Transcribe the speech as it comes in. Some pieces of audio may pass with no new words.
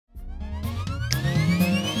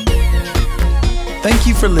Thank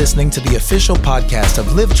you for listening to the official podcast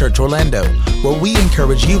of Live Church Orlando, where we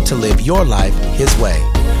encourage you to live your life His way.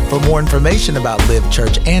 For more information about Live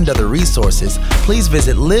Church and other resources, please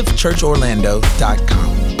visit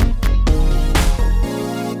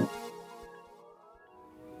livechurchorlando.com.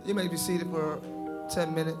 You may be seated for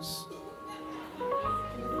 10 minutes.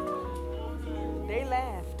 They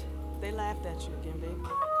laughed. They laughed at you again, baby.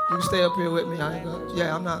 You can stay up here with me.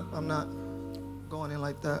 I'm not going in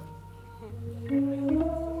like that.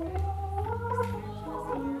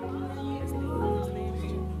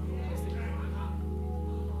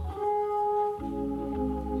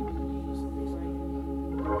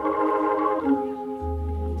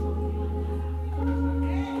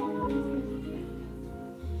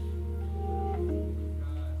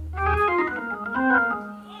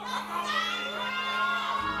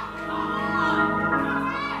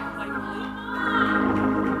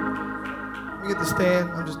 Stand.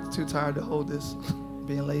 I'm just too tired to hold this,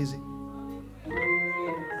 being lazy.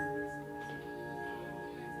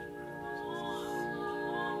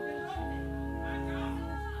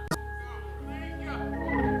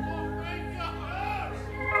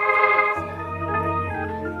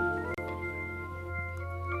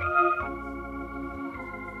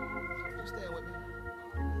 Stand with me.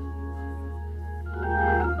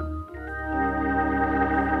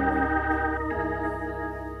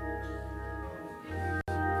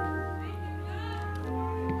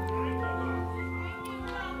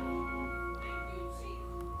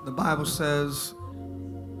 The Bible says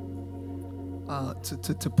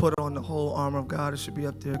to put on the whole armor of God. It should be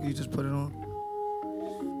up there. Can you just put it on?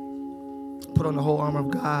 Put on the whole armor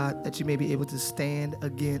of God that you may be able to stand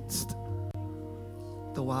against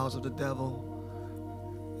the wiles of the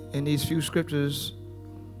devil. In these few scriptures,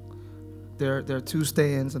 there are two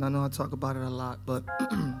stands, and I know I talk about it a lot, but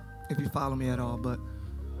if you follow me at all, but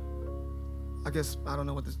I guess I don't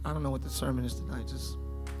know what the sermon is tonight. Just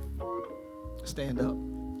stand up.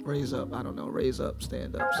 Raise up, I don't know, raise up,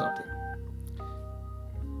 stand up, something.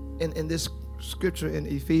 In this scripture in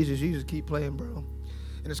Ephesians, you just keep playing, bro.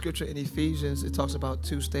 In the scripture in Ephesians, it talks about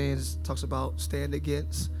two stands. It talks about stand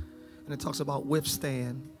against, and it talks about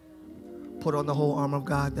withstand. Put on the whole armor of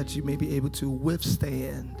God that you may be able to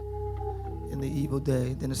withstand in the evil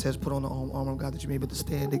day. Then it says put on the armor of God that you may be able to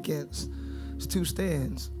stand against. It's two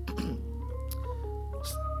stands.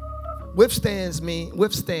 Withstand,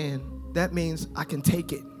 that means I can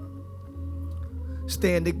take it.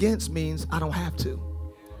 Stand against means I don't have to.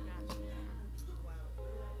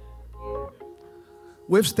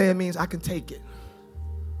 Withstand means I can take it.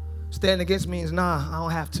 Stand against means nah, I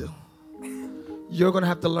don't have to. You're going to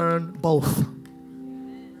have to learn both.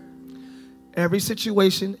 Every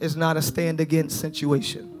situation is not a stand against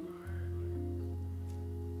situation.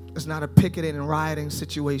 It's not a picketing and rioting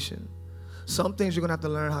situation. Some things you're going to have to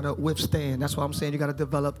learn how to withstand. That's why I'm saying you got to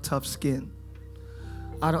develop tough skin.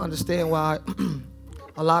 I don't understand why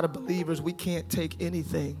a lot of believers, we can't take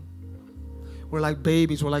anything. We're like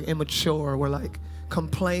babies. We're like immature. We're like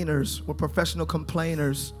complainers. We're professional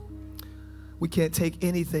complainers. We can't take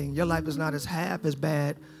anything. Your life is not half as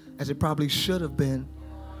bad as it probably should have been.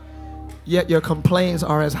 Yet your complaints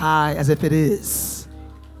are as high as if it is.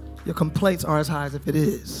 Your complaints are as high as if it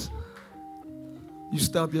is. You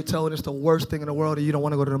stub your toe and it's the worst thing in the world, and you don't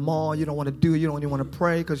want to go to the mall, you don't want to do it, you don't even want to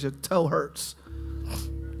pray because your toe hurts.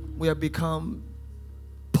 We have become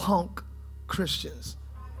punk Christians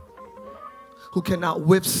who cannot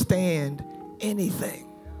withstand anything.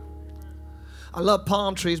 I love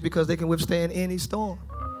palm trees because they can withstand any storm.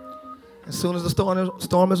 As soon as the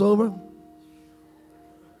storm is over,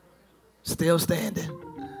 still standing.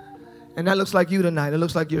 And that looks like you tonight. It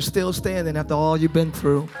looks like you're still standing after all you've been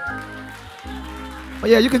through. Oh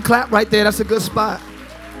yeah, you can clap right there. That's a good spot.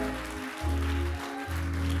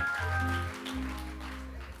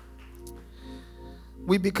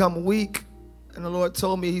 We become weak, and the Lord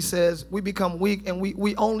told me, He says, we become weak, and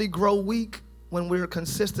we only grow weak when we're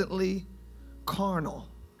consistently carnal.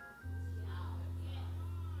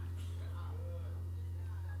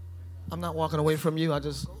 I'm not walking away from you.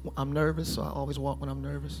 I'm nervous, so I always walk when I'm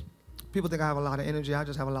nervous. People think I have a lot of energy. I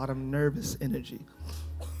just have a lot of nervous energy.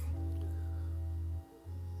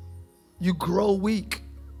 You grow weak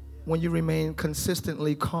when you remain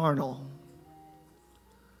consistently carnal.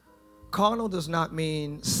 Carnal does not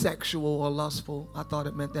mean sexual or lustful. I thought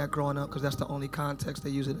it meant that growing up because that's the only context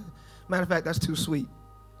they use it in. Matter of fact, that's too sweet.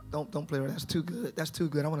 Don't play with that. That's too good. That's too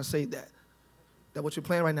good. I want to save that. That what you're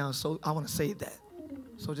playing right now is so, I want to save that.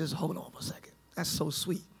 So just hold on for a second. That's so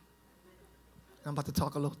sweet. I'm about to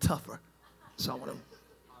talk a little tougher. So I want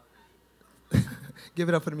to give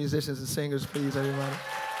it up for the musicians and singers, please, everybody.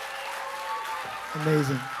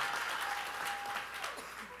 Amazing.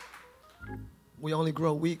 We only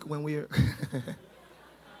grow weak when we're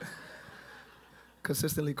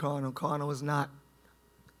consistently carnal. Carnal is not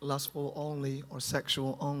lustful only or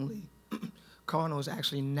sexual only. Carnal is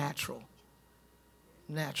actually natural.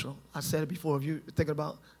 Natural. I said it before. If you're thinking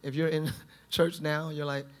about, if you're in church now, you're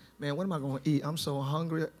like, man, what am I going to eat? I'm so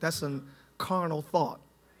hungry. That's a carnal thought.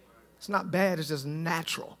 It's not bad. It's just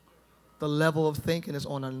natural. The level of thinking is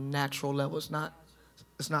on a natural level. It's not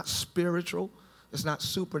spiritual. It's not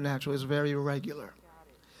supernatural. It's very regular.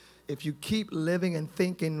 If you keep living and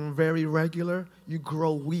thinking very regular, you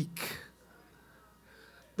grow weak.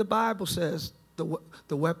 The Bible says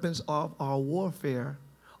the weapons of our warfare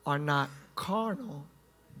are not carnal,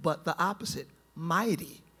 but the opposite,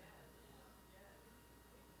 mighty.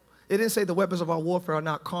 It didn't say the weapons of our warfare are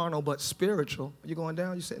not carnal, but spiritual. You going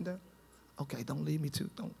down? You sitting down? Okay, don't leave me too.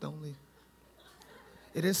 Don't leave.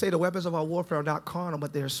 It didn't say the weapons of our warfare are not carnal,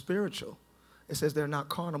 but they're spiritual. It says they're not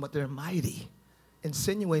carnal, but they're mighty,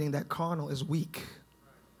 insinuating that carnal is weak.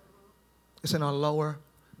 It's in our lower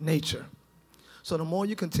nature. So the more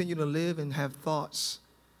you continue to live and have thoughts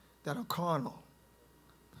that are carnal,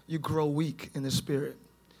 you grow weak in the spirit.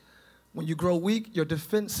 When you grow weak, your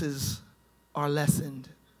defenses are lessened,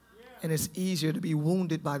 and it's easier to be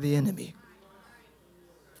wounded by the enemy.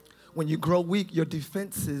 When you grow weak, your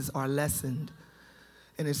defenses are lessened,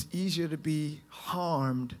 and it's easier to be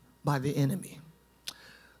harmed by the enemy.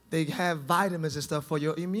 They have vitamins and stuff for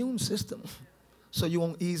your immune system, so you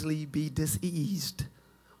won't easily be diseased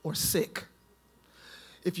or sick.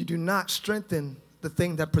 If you do not strengthen the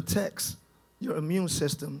thing that protects your immune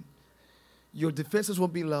system, your defenses will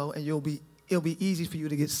be low, and it'll be easy for you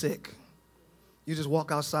to get sick. You just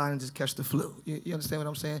walk outside and just catch the flu. You understand what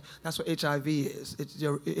I'm saying? That's what HIV is.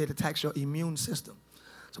 It attacks your immune system.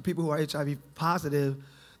 So people who are HIV positive,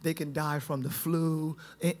 they can die from the flu,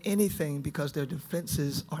 anything, because their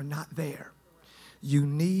defenses are not there. You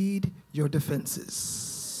need your defenses.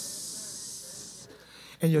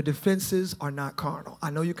 And your defenses are not carnal. I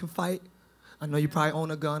know you can fight. I know you probably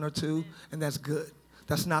own a gun or two, and that's good.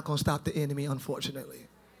 That's not going to stop the enemy, unfortunately.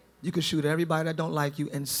 You can shoot everybody that don't like you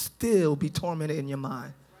and still be tormented in your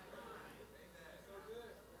mind.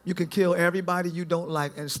 You can kill everybody you don't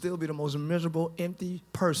like and still be the most miserable, empty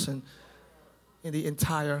person in the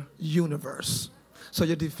entire universe. So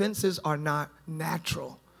your defenses are not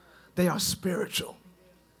natural. They are spiritual.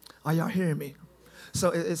 Are y'all hearing me? So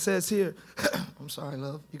it says here, I'm sorry,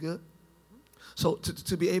 love, you good? So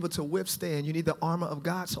to be able to withstand, you need the armor of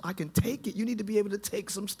God so I can take it. You need to be able to take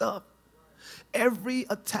some stuff. Every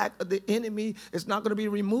attack of the enemy is not going to be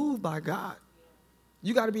removed by God.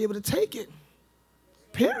 You got to be able to take it.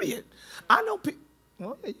 Period. I know people.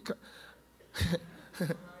 Well,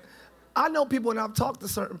 I know people, and I've talked to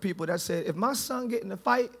certain people that said, if my son get in a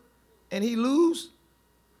fight and he lose,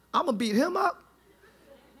 I'm going to beat him up,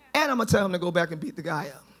 and I'm going to tell him to go back and beat the guy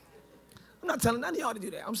up. I'm not telling none of y'all to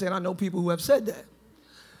do that. I'm saying I know people who have said that.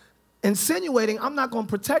 Insinuating, I'm not going to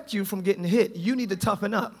protect you from getting hit. You need to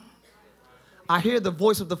toughen up. I hear the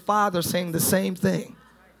voice of the Father saying the same thing.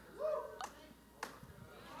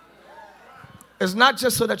 It's not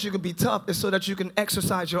just so that you can be tough. It's so that you can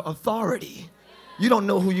exercise your authority. You don't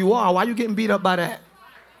know who you are. Why are you getting beat up by that?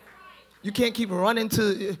 You can't keep running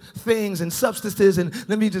to things and substances and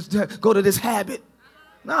let me just go to this habit.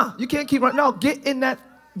 No, you can't keep running. No, get in that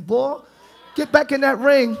ball. Get back in that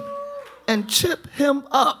ring and chip him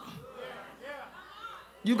up.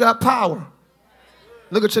 You got power.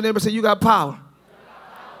 Look at your neighbor and say, you got power.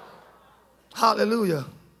 Hallelujah.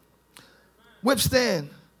 Withstand.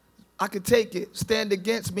 I can take it. Stand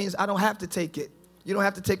against means I don't have to take it. You don't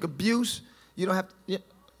have to take abuse. You don't have to. Yeah.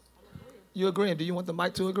 You agreeing? Do you want the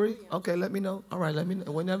mic to agree? Okay, let me know. All right, let me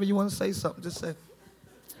know. Whenever you want to say something, just say.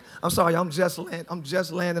 I'm sorry, I'm just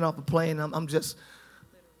landing off a plane.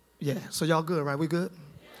 Yeah, so y'all good, right? We good?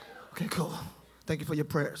 Okay, cool. Thank you for your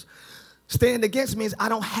prayers. Stand against means I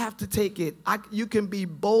don't have to take it. You can be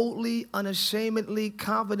boldly, unashamedly,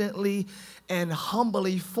 confidently, and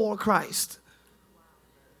humbly for Christ.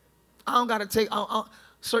 I don't got to take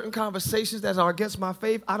certain conversations that are against my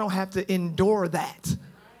faith. I don't have to endure that.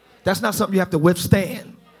 That's not something you have to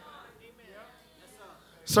withstand.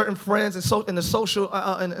 Certain friends in the social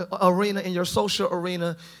arena, in your social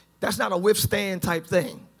arena, that's not a withstand type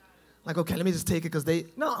thing. Like, okay, let me just take it because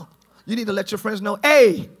no. You need to let your friends know,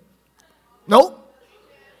 hey, nope,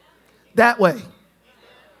 that way.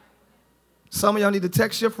 Some of y'all need to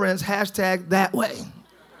text your friends, hashtag that way.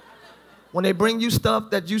 When they bring you stuff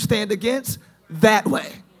that you stand against, that way.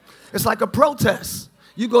 It's like a protest.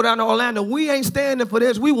 You go down to Orlando, we ain't standing for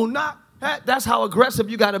this. We will not. That's how aggressive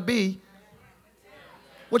you got to be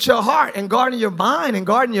with your heart and guarding your mind and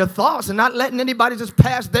guarding your thoughts and not letting anybody just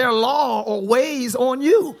pass their law or ways on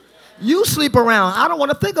you. You sleep around. I don't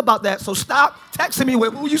want to think about that, so stop texting me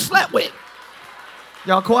with who you slept with.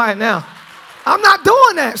 Y'all quiet now. I'm not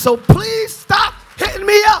doing that, so please stop hitting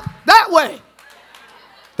me up that way.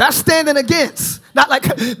 That's standing against. Not like,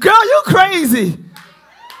 girl, you crazy.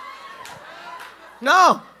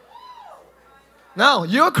 No. No,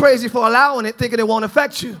 you're crazy for allowing it, thinking it won't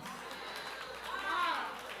affect you.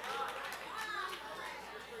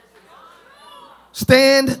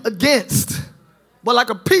 Stand against, but like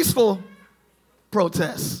a peaceful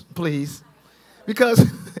protest, please. Because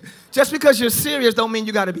just because you're serious don't mean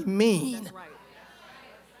you got to be mean. That's right.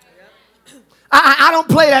 I don't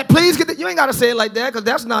play that. Please get you ain't got to say it like that, because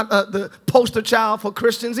that's not the poster child for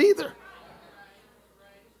Christians either.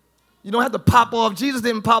 You don't have to pop off. Jesus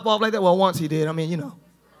didn't pop off like that. Well, once he did. I mean, you know.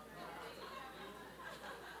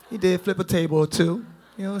 He did flip a table or two.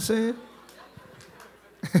 You know what I'm saying?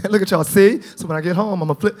 Look at y'all, see? So when I get home, I'm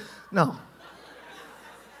going to flip. No.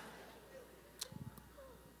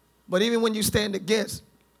 But even when you stand against,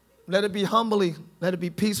 let it be humbly, let it be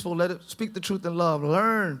peaceful, let it speak the truth in love.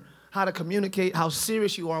 Learn how to communicate how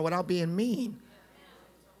serious you are without being mean.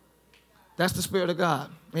 That's the Spirit of God.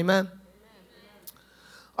 Amen?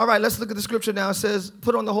 All right, let's look at the scripture now. It says,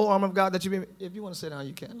 put on the whole armor of God that you may, if you want to sit down,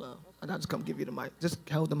 you can, love. And I'll just come give you the mic. Just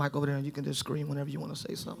hold the mic over there and you can just scream whenever you want to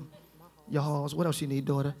say something. Your halls. What else you need,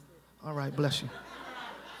 daughter? All right, bless you.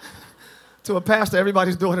 To a pastor,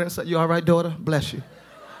 everybody's daughter, and say, you all right, daughter? Bless you.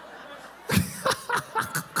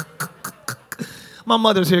 My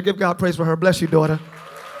mother's here. Give God praise for her. Bless you, daughter.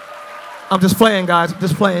 I'm just playing, guys.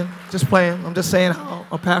 Just playing. Just playing. I'm just saying how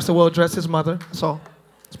a pastor will address his mother. That's all.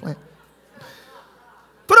 Just playing.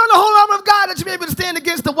 Put on the whole armor of God that you may be able to stand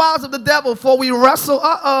against the wiles of the devil. For we wrestle,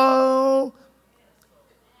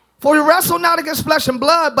 For we wrestle not against flesh and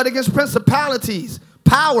blood, but against principalities,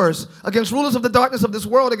 powers, against rulers of the darkness of this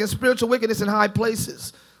world, against spiritual wickedness in high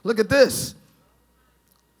places. Look at this.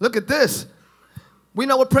 Look at this. We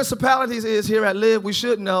know what principalities is here at Live. We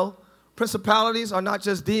should know. Principalities are not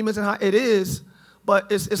just demons and high. It is, but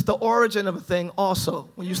it's the origin of a thing also.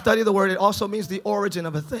 When you study the word, it also means the origin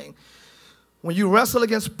of a thing. When you wrestle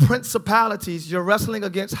against principalities, you're wrestling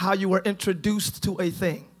against how you were introduced to a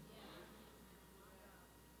thing.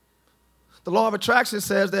 The law of attraction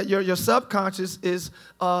says that your subconscious is,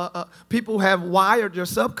 people have wired your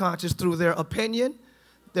subconscious through their opinion,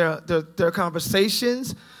 their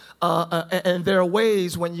conversations, and their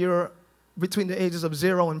ways when you're between the ages of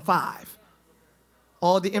 0 and 5.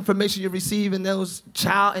 All the information you receive in those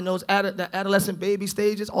the adolescent baby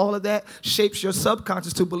stages, all of that shapes your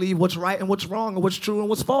subconscious to believe what's right and what's wrong and what's true and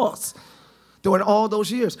what's false during all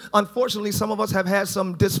those years. Unfortunately, some of us have had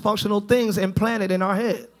some dysfunctional things implanted in our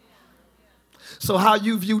head. So how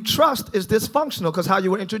you view trust is dysfunctional because how you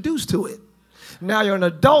were introduced to it. Now you're an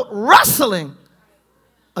adult wrestling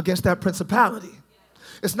against that principality.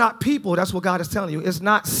 It's not people, that's what God is telling you. It's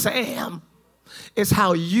not Sam. It's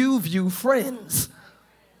how you view friends.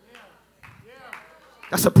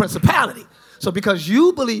 That's a principality. So because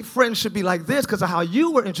you believe friends should be like this because of how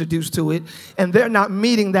you were introduced to it, and they're not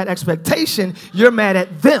meeting that expectation, you're mad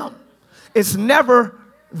at them. It's never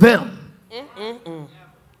them.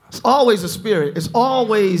 It's always a spirit. It's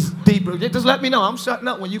always deeper. Just let me know. I'm shutting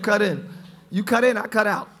up when you cut in. You cut in, I cut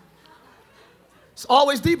out. It's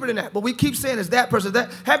always deeper than that. But we keep saying it's that person.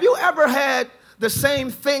 That. Have you ever had the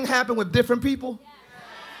same thing happen with different people?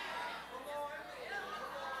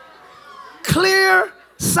 Clear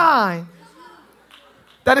sign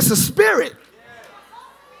that it's a spirit.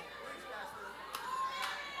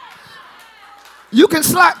 You can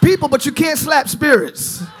slap people, but you can't slap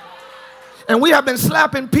spirits. And we have been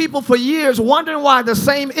slapping people for years, wondering why the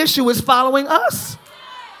same issue is following us.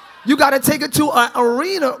 You got to take it to an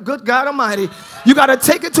arena, good God Almighty. You got to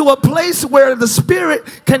take it to a place where the spirit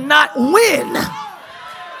cannot win.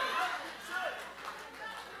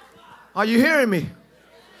 Are you hearing me?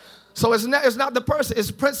 So it's not the person,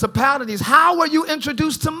 it's principalities. How were you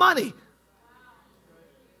introduced to money?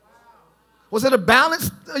 Was it a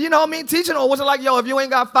balanced, teaching? Or was it like, if you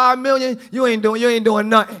ain't got $5 million, you ain't doing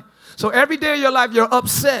nothing. So every day of your life, you're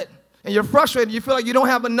upset and you're frustrated. You feel like you don't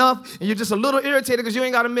have enough and you're just a little irritated because you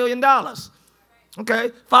ain't got $1 million.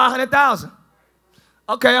 Okay, 500,000.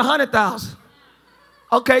 Okay, 100,000.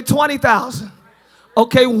 Okay, 20,000.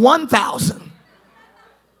 Okay, 1,000.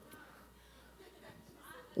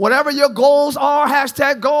 Whatever your goals are,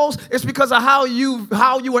 hashtag goals, it's because of how you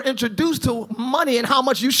were introduced to money and how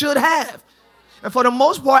much you should have. And for the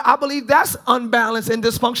most part, I believe that's unbalanced and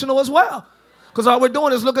dysfunctional as well. Because all we're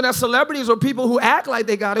doing is looking at celebrities or people who act like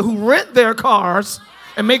they got it, who rent their cars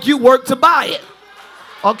and make you work to buy it.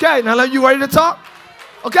 Okay, now are you ready to talk?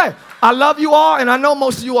 Okay, I love you all, and I know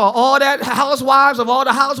most of you are. All that housewives of all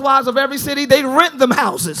the housewives of every city, they rent them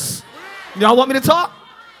houses. Y'all want me to talk?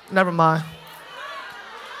 Never mind.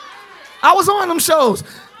 I was on them shows.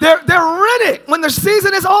 They're rented. When the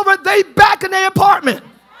season is over, they back in their apartment.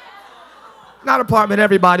 Not apartment,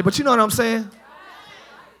 everybody, but you know what I'm saying?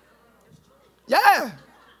 Yeah.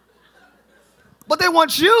 But they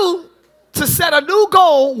want you to set a new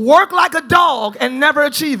goal, work like a dog, and never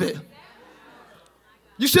achieve it.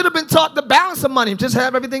 You should have been taught the balance of money. Just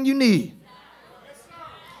have everything you need.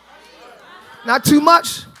 Not too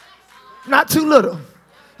much, not too little.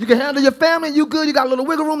 You can handle your family, you good. You got a little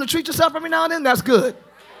wiggle room to treat yourself every now and then. That's good.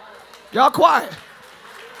 Y'all quiet.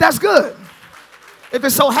 That's good. If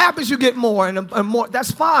it so happens you get more and more,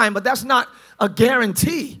 that's fine, but that's not a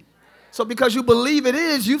guarantee. So because you believe it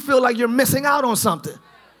is, you feel like you're missing out on something.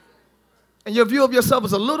 And your view of yourself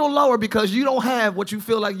is a little lower because you don't have what you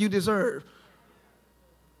feel like you deserve.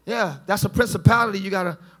 Yeah, that's a principality you got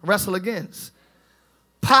to wrestle against.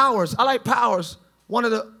 Powers. I like powers. One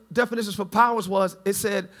of the definitions for powers was, it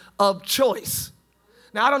said, of choice.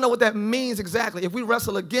 Now, I don't know what that means exactly. If we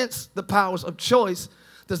wrestle against the powers of choice,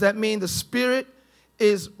 does that mean the Spirit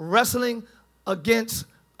is wrestling against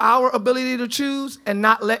our ability to choose and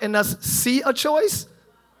not letting us see a choice?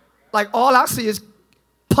 Like, all I see is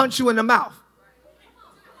punch you in the mouth.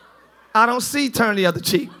 I don't see turn the other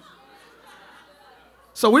cheek.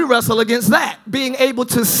 So we wrestle against that, being able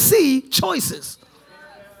to see choices.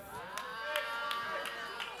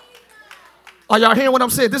 Are y'all hearing what I'm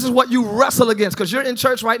saying? This is what you wrestle against, because you're in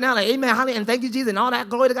church right now, like, amen, honey, and thank you, Jesus, and all that,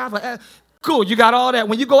 glory to God. For cool, you got all that.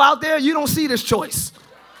 When you go out there, you don't see this choice.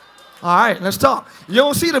 All right, let's talk. You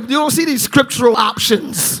don't see these scriptural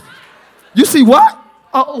options. You see what?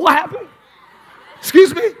 What happened?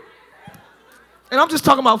 Excuse me? And I'm just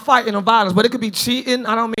talking about fighting and violence, but it could be cheating.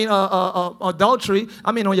 I don't mean adultery.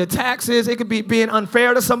 I mean on your taxes. It could be being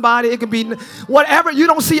unfair to somebody. It could be whatever. You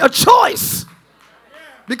don't see a choice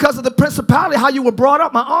because of the principality, how you were brought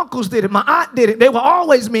up. My uncles did it. My aunt did it. They were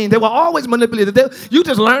always mean. They were always manipulated. You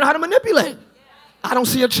just learn how to manipulate. I don't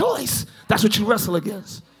see a choice. That's what you wrestle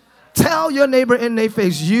against. Tell your neighbor in their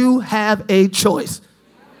face, you have a choice.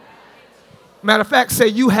 Matter of fact, say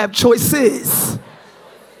you have choices.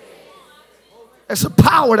 It's a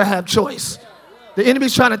power to have choice. The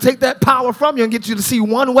enemy's trying to take that power from you and get you to see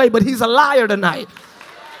one way, but he's a liar tonight.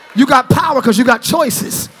 You got power because you got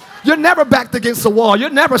choices. You're never backed against the wall. You're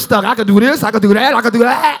never stuck. I could do this, I could do that, I could do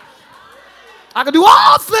that. I could do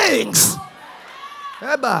all things.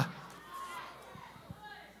 Everybody.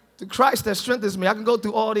 To Christ that strengthens me. I can go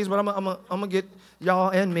through all these, but I'm going to get y'all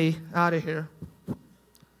and me out of here.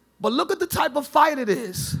 But look at the type of fight it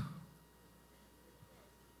is.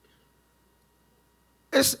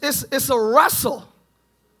 It's a wrestle.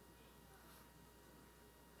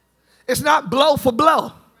 It's not blow for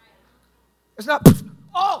blow. It's not,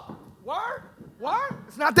 oh, word.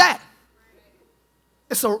 It's not that.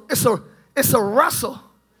 It's a wrestle.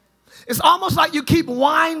 It's almost like you keep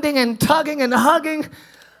winding and tugging and hugging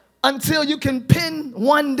until you can pin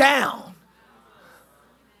one down.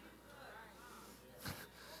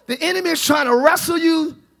 The enemy is trying to wrestle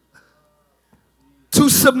you to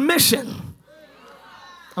submission.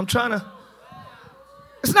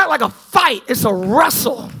 It's not like a fight, it's a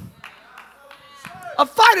wrestle. A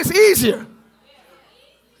fight is easier.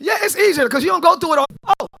 Yeah, it's easier because you don't go through it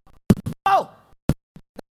all.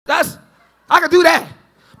 I can do that.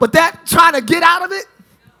 But that trying to get out of it,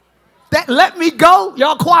 that let me go,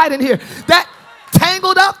 y'all quiet in here. That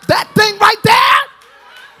tangled up, that thing right there.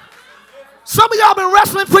 Some of y'all been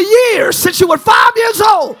wrestling for years, since you were 5 years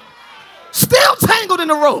old. Still tangled in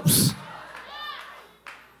the ropes.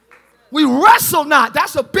 We wrestle not.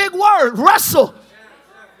 That's a big word, wrestle.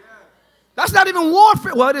 That's not even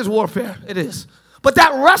warfare. Well, it is warfare. It is. But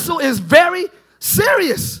that wrestle is very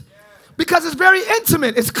serious because it's very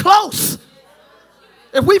intimate. It's close.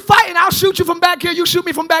 If we fight and I'll shoot you from back here, you shoot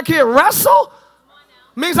me from back here. Wrestle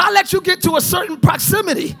means I let you get to a certain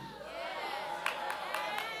proximity.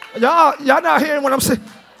 Y'all not hearing what I'm saying?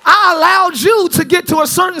 I allowed you to get to a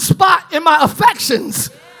certain spot in my affections.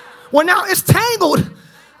 Well, now it's tangled.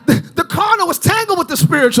 The carnal is tangled with the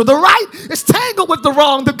spiritual. The right is tangled with the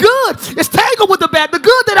wrong. The good is tangled with the bad. The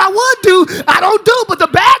good that I would do, I don't do. But the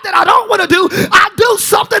bad that I don't want to do, I do.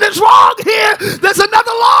 Something is wrong here. There's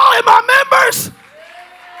another law in my members.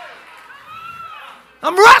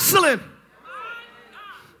 I'm wrestling.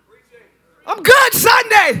 I'm good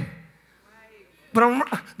Sunday. But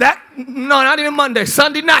not even Monday,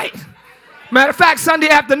 Sunday night. Matter of fact, Sunday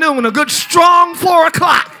afternoon, a good strong 4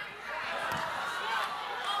 o'clock.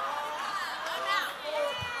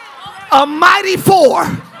 A mighty four.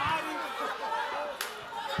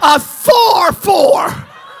 A Thor 4.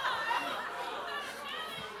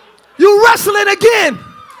 You wrestling again.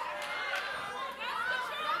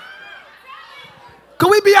 Can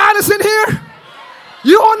we be honest in here?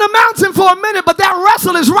 You're on the mountain for a minute, but that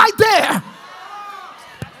wrestle is right there.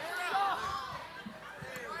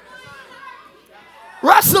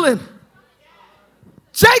 Wrestling.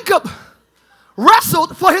 Jacob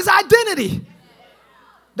wrestled for his identity.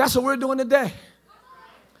 That's what we're doing today.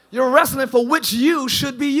 You're wrestling for which you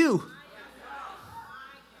should be you.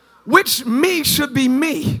 Which me should be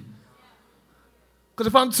me. Because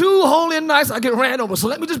if I'm too holy and nice, I get ran over. So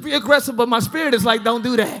let me just be aggressive, but my spirit is like, don't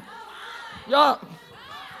do that. Y'all,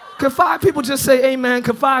 can 5 people just say amen?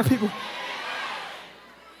 Can 5 people?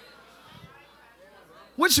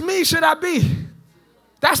 Which me should I be?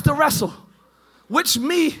 That's the wrestle. Which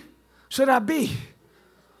me should I be?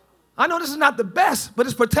 I know this is not the best, but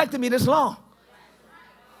it's protected me this long.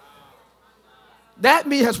 That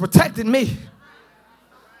me has protected me.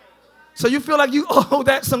 So you feel like you owe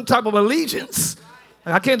that some type of allegiance.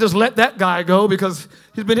 Like, I can't just let that guy go because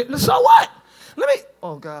he's been hitting. So what?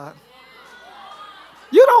 Oh God.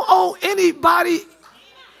 You don't owe anybody.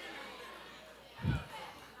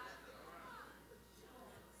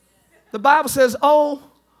 The Bible says, oh,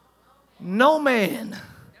 no man.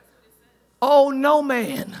 Oh, no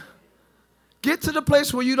man. Get to the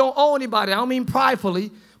place where you don't owe anybody. I don't mean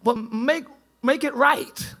pridefully, but make it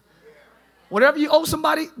right. Whatever you owe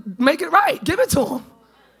somebody, make it right. Give it to them.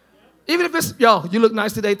 Even if it's, yo, you look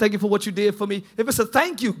nice today. Thank you for what you did for me. If it's a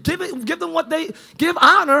thank you, give them what they give.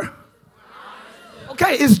 Honor.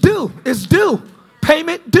 Okay, it's due. It's due.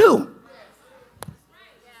 Payment due.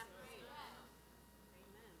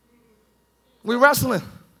 We're wrestling.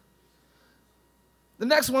 The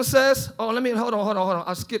next one says, hold on.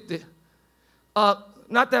 I skipped it.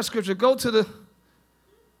 Not that scripture. Go to the,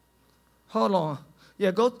 hold on.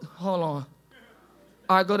 All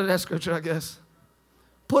right, go to that scripture, I guess.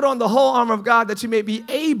 Put on the whole armor of God that you may be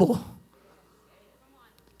able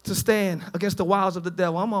to stand against the wiles of the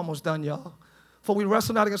devil. I'm almost done, y'all. For we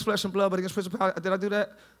wrestle not against flesh and blood, but against principalities. Did I do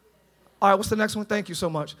that? All right, what's the next one? Thank you so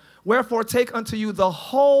much. Wherefore take unto you the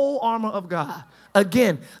whole armor of God.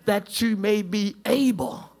 Again, that you may be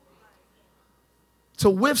able to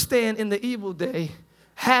withstand in the evil day,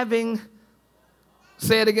 having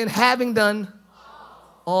done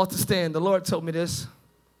all to stand. The Lord told me this.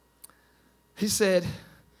 He said,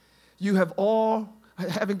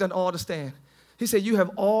 having done all to stand. He said, you have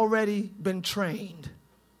already been trained.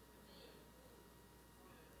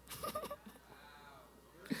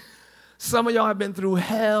 Some of y'all have been through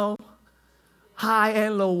hell, high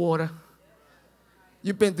and low water.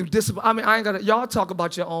 You've been through discipline. I mean, I ain't got to, y'all talk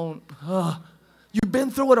about your own. You've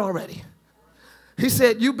been through it already. He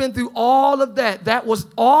said, you've been through all of that.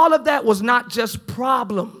 All of that was not just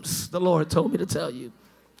problems, the Lord told me to tell you.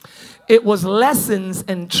 It was lessons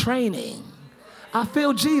and training. I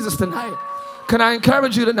feel Jesus tonight. Can I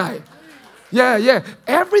encourage you tonight? Yeah.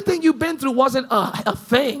 Everything you've been through wasn't a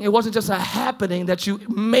thing. It wasn't just a happening that you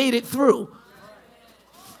made it through.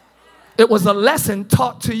 It was a lesson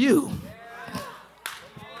taught to you.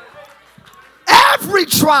 Every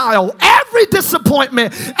trial, every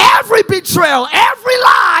disappointment, every betrayal, every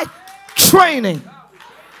lie, training.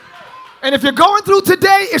 And if you're going through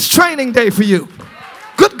today, it's training day for you.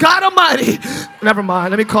 Good God Almighty. Never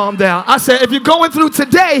mind, let me calm down. I said, if you're going through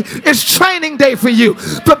today, it's training day for you.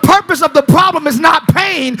 The purpose of the problem is not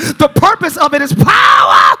pain. The purpose of it is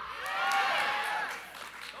power.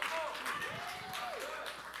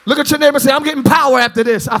 Look at your neighbor and say, I'm getting power after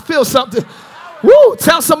this. I feel something. Woo,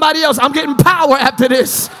 tell somebody else, I'm getting power after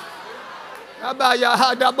this. How about y'all?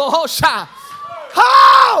 How?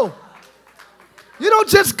 You don't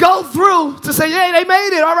just go through to say, yeah, they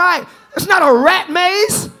made it, all right. It's not a rat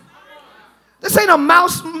maze. This ain't a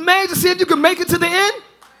mouse maze to see if you can make it to the end.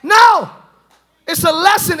 No. It's a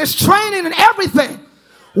lesson. It's training and everything.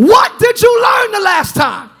 What did you learn the last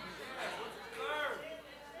time?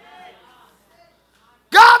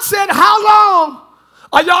 God said, how long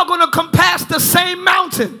are y'all going to compass the same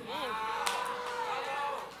mountain?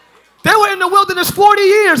 They were in the wilderness 40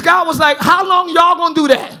 years. God was like, how long y'all going to do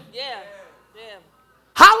that? Yeah.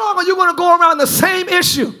 How long are you going to go around the same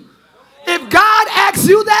issue? If God asks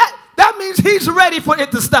you that, that means he's ready for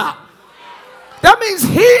it to stop. That means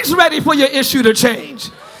he's ready for your issue to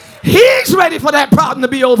change. He's ready for that problem to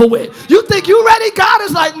be over with. You think you ready? God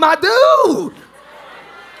is like, my dude.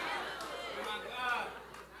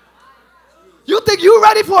 You think you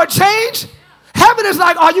ready for a change? Heaven is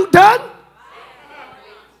like, are you done?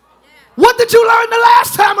 What did you learn the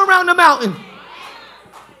last time around the mountain?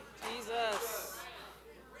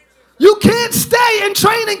 You can't stay in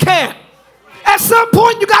training camp. At some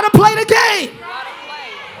point, you got to play the game.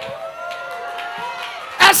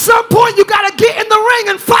 At some point, you got to get in the ring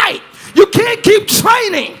and fight. You can't keep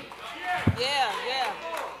training. Yeah.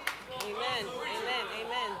 Amen.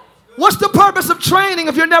 What's the purpose of training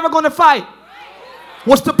if you're never going to fight?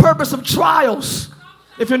 What's the purpose of trials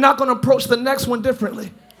if you're not going to approach the next one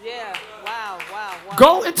differently? Yeah. Wow.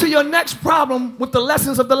 Go into your next problem with the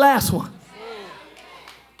lessons of the last one.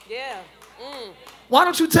 Yeah. Why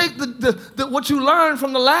don't you take the what you learned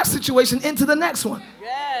from the last situation into the next one?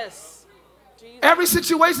 Yes. Jesus. Every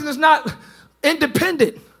situation is not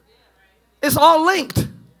independent. It's all linked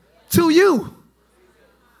to you.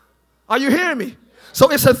 Are you hearing me? So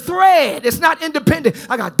it's a thread. It's not independent.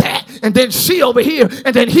 I got that, and then she over here,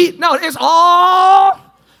 and then he. No, it's all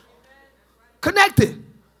connected.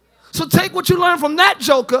 So take what you learned from that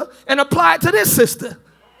joker and apply it to this sister.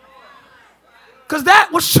 Because that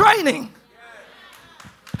was training.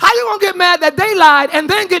 How you going to get mad that they lied and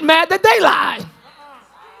then get mad that they lied?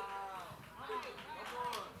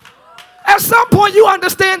 At some point you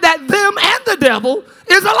understand that them and the devil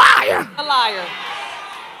is a liar. A liar.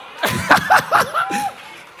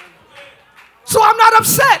 So I'm not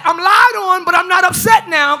upset. I'm lied on, but I'm not upset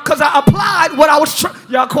now because I applied what I was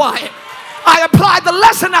y'all quiet. I applied the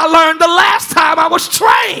lesson I learned the last time I was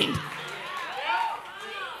trained.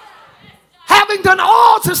 Having done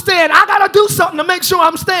all to stand, I got to do something to make sure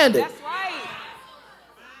I'm standing. That's right.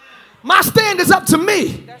 My stand is up to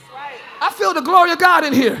me. That's right. I feel the glory of God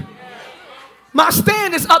in here. My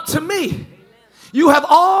stand is up to me. You have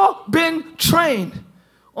all been trained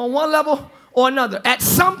on one level or another. At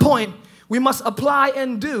some point, we must apply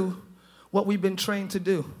and do what we've been trained to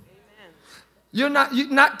do. You're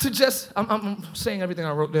not to just, I'm saying everything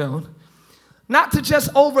I wrote down, not to just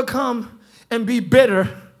overcome and be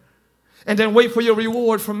bitter and then wait for your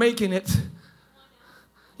reward for making it.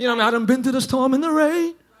 You know what I mean? I done been through the storm and the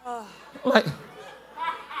rain. Like,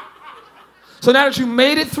 so now that you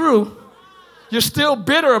made it through, you're still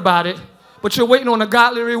bitter about it, but you're waiting on a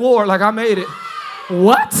godly reward like I made it.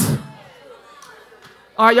 What?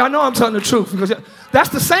 All right, y'all know I'm telling the truth because that's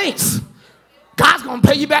the saints. God's going to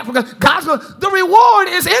pay you back for God. The reward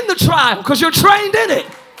is in the trial because you're trained in it.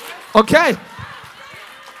 Okay.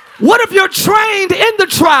 What if you're trained in the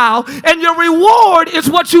trial and your reward is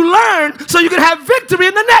what you learned so you can have victory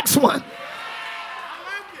in the next one?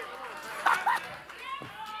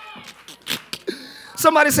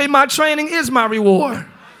 Somebody say, my training is my reward.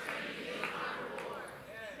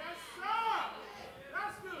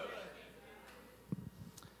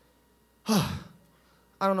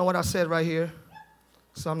 I don't know what I said right here,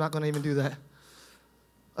 so I'm not going to even do that.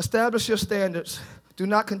 Establish your standards. Do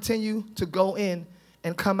not continue to go in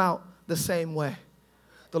and come out the same way.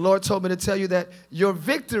 The Lord told me to tell you that your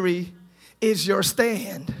victory is your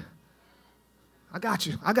stand. I got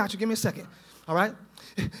you. Give me a second. All right?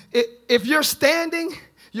 If you're standing,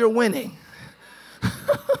 you're winning.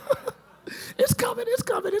 It's coming.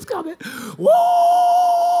 Woo!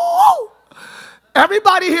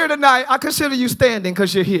 Everybody here tonight, I consider you standing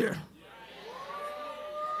because you're here.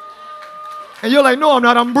 And you're like, no, I'm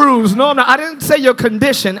not. I'm bruised. No, I'm not. I didn't say your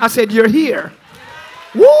condition. I said you're here.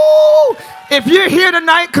 Woo! If you're here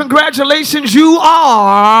tonight, congratulations. You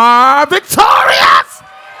are victorious.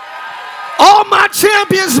 All my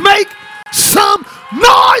champions, make some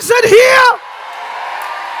noise in here.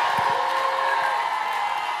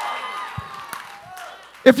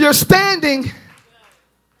 If you're standing,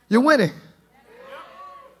 you're winning.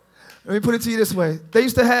 Let me put it to you this way. They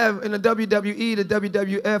used to have in the WWE, the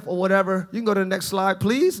WWF, or whatever. You can go to the next slide,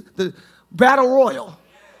 please. The Battle Royal.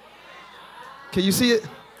 Can you see it?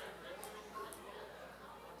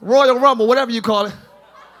 Royal Rumble, whatever you call it.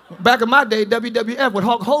 Back in my day, WWF with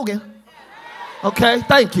Hulk Hogan. Okay,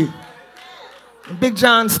 thank you. And Big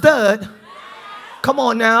John Studd. Come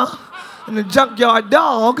on now. And the Junkyard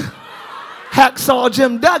Dog. Hacksaw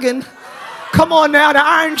Jim Duggan. Come on now, the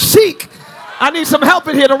Iron Sheik. I need some help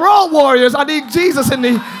in here. The Road Warriors. I need Jesus in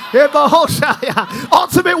the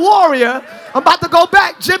Ultimate Warrior. I'm about to go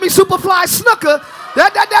back. Jimmy Superfly Snooker.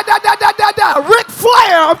 Ric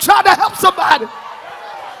Flair. I'm trying to help somebody.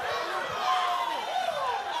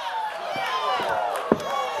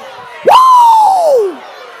 Woo!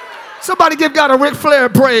 Somebody give God a Ric Flair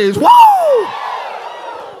praise. Woo!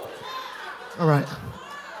 All right.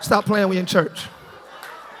 Stop playing. We in church.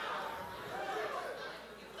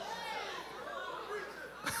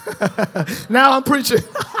 Now I'm preaching.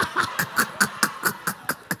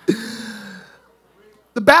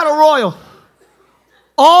 The Battle Royal.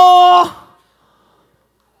 All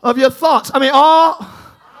of your thoughts.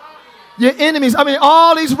 your enemies,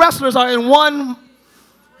 all these wrestlers are in one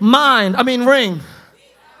ring.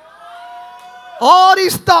 All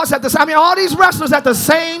these thoughts all these wrestlers at the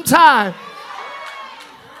same time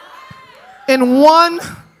in one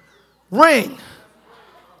ring.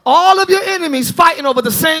 All of your enemies fighting over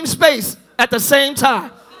the same space at the same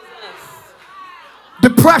time.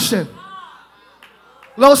 Depression,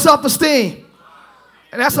 low self-esteem.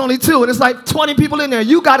 And that's only 2, and it's like 20 people in there.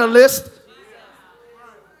 You got a list.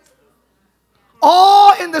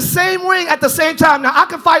 All in the same ring at the same time. Now, I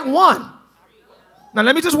can fight one. Now,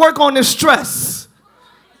 let me just work on this stress.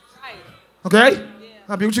 Okay?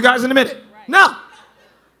 I'll be with you guys in a minute. Now,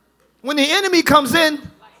 when the enemy comes in,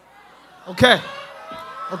 okay.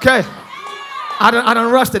 I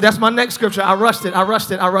done rushed it. That's my next scripture. I rushed it.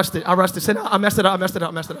 Say, no, I messed it up.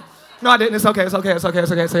 No, I didn't. It's okay.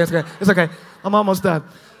 I'm almost done.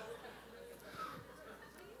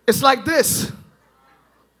 It's like this.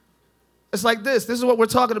 This is what we're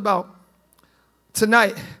talking about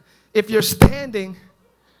tonight. If you're standing,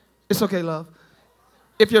 it's okay, love.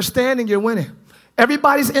 If you're standing, you're winning.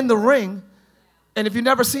 Everybody's in the ring. And if you've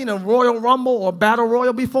never seen a Royal Rumble or Battle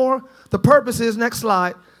Royal before, the purpose is, next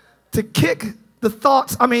slide, to kick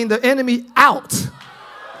the enemy out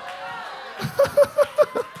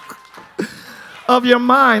of your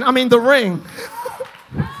mind. The ring.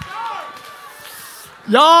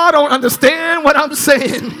 Y'all don't understand what I'm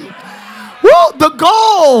saying. Well, the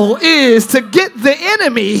goal is to get the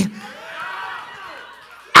enemy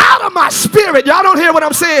out of my spirit. Y'all don't hear what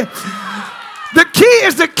I'm saying. The key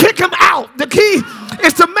is to kick him out. The key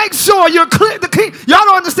is to make sure you're clear. The key, y'all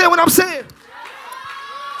don't understand what I'm saying.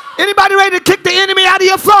 Anybody ready to kick the enemy out of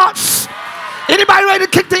your thoughts? Anybody ready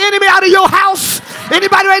to kick the enemy out of your house?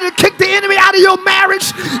 Anybody ready to kick the enemy out of your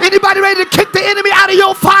marriage? Anybody ready to kick the enemy out of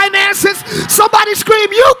your finances? Somebody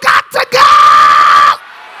scream, you got to go!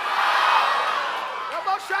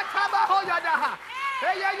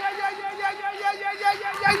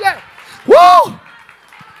 Woo!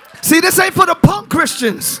 See, this ain't for the punk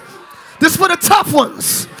Christians. This for the tough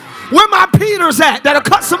ones. Where my Peters at that'll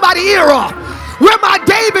cut somebody's ear off? Where my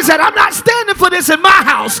David's at? I'm not standing for this in my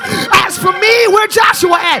house. As for me, where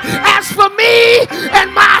Joshua at? As for me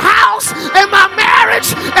and my house and my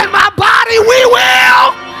marriage and my body, we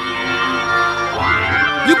will.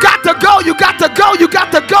 You got to go.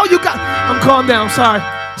 I'm calm down, sorry.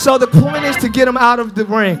 So the point is to get him out of the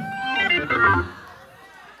ring.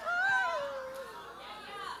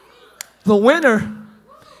 The winner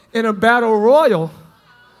in a battle royal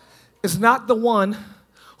is not the one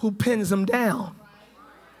who pins him down.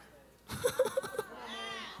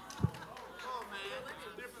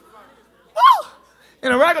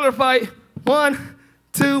 In a regular fight, 1,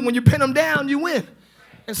 2, when you pin them down, you win.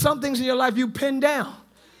 And some things in your life you pin down.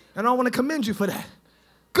 And I want to commend you for that.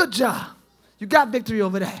 Good job. You got victory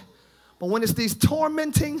over that. But when it's these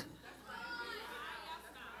tormenting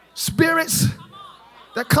spirits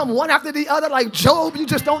that come one after the other like Job, you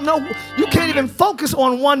just don't know. You can't even focus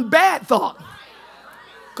on one bad thought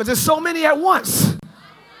because there's so many at once.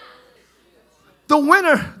 The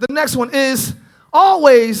winner, the next one, is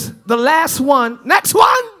always the last one. Next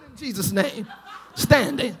one, in Jesus' name.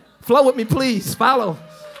 Standing. Flow with me, please. Follow.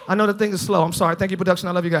 I know the thing is slow. I'm sorry. Thank you, production.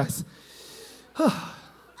 I love you guys.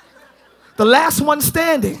 The last one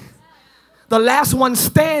standing. The last one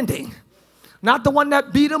standing. Not the one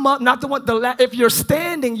that beat him up. Not the one. If you're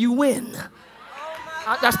standing, you win.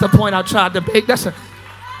 That's the point I tried to make.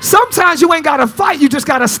 Sometimes you ain't got to fight. You just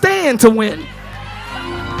got to stand to win.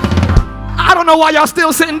 I don't know why y'all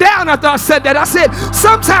still sitting down after I said that. I said,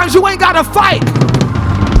 sometimes you ain't got to fight.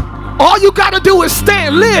 All you got to do is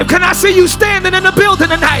stand. Live. Can I see you standing in the building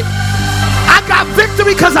tonight? I got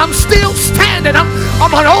victory because I'm still standing.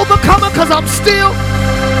 I'm an overcomer because I'm still.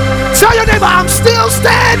 Tell your neighbor, I'm still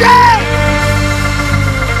standing.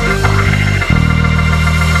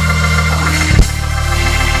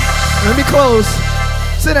 Let me close.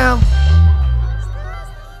 Sit down.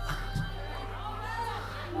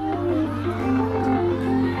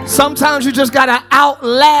 Sometimes you just got to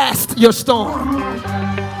outlast your storm.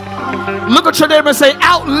 Look at your neighbor and say,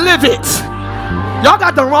 outlive it. Y'all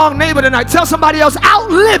got the wrong neighbor tonight. Tell somebody else,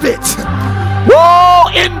 outlive it. Woo!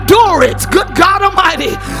 Endure it. Good God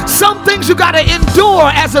Almighty. Some things you got to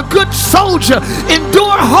endure as a good soldier.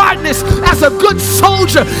 Endure hardness as a good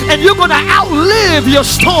soldier. And you're going to outlive your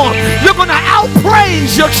storm. You're going to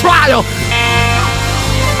outpraise your trial.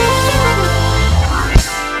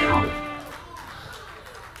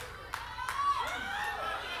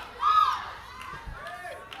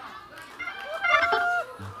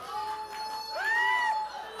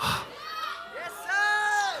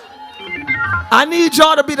 I need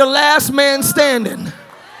y'all to be the last man standing.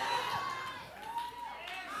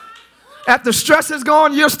 After stress is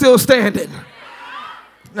gone, you're still standing.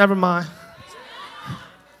 Never mind.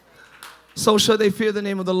 So shall they fear the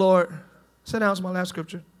name of the Lord. Sit down, it's my last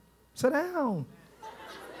scripture. Sit down.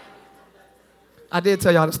 I did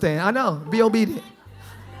tell y'all to stand. I know. Be obedient.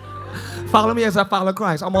 Follow me as I follow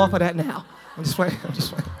Christ. I'm off of that now. I'm just playing. I'm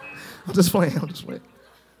just playing. I'm just playing. I'm just playing.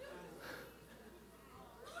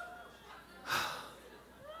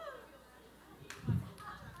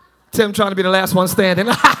 Tim trying to be the last one standing.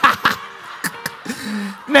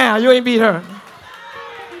 Now, you ain't beat her.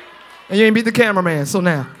 And you ain't beat the cameraman, so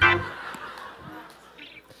now.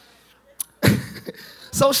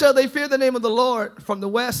 So shall they fear the name of the Lord from the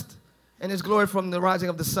west, and his glory from the rising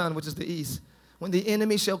of the sun, which is the east. When the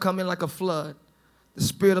enemy shall come in like a flood, the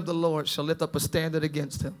Spirit of the Lord shall lift up a standard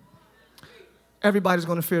against him. Everybody's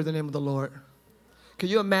going to fear the name of the Lord. Can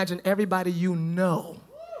you imagine everybody you know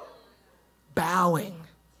bowing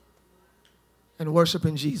and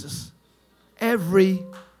worshiping Jesus? Every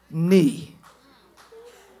knee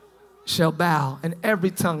shall bow, and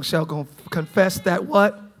every tongue shall confess that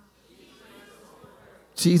what?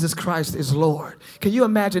 Jesus Christ is Lord. Can you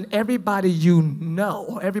imagine everybody you know,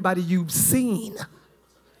 or everybody you've seen,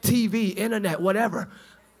 TV, internet, whatever,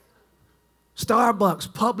 Starbucks,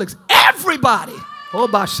 Publix, everybody. Oh,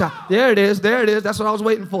 basha. There it is. There it is. That's what I was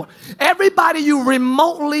waiting for. Everybody you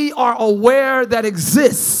remotely are aware that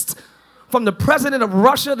exists, from the president of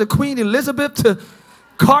Russia to Queen Elizabeth to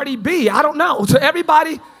Cardi B, I don't know, to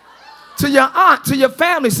everybody, to your aunt, to your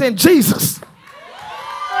family, saying Jesus.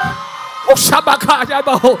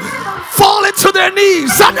 Falling to their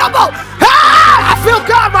knees. I feel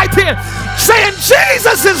God right there saying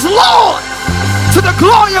Jesus is Lord, to the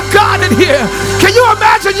glory of God in here. Can you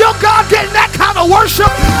imagine your God getting that kind of worship?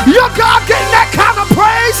 Your God getting that kind of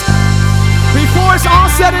praise? Before it's all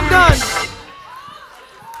said and done.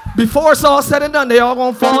 Before it's all said and done, they all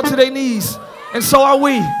gonna fall to their knees. And so are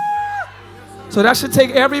we. So that should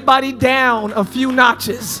take everybody down a few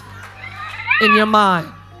notches in your mind.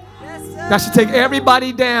 That should take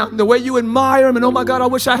everybody down. The way you admire him and oh my God, I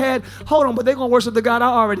wish I had. Hold on, but they're gonna worship the God I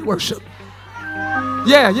already worship.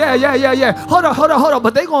 Yeah. Hold on.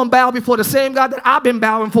 But they're gonna bow before the same God that I've been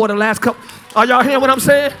bowing for the last couple. Are y'all hearing what I'm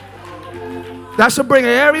saying? That should bring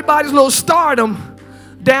everybody's little stardom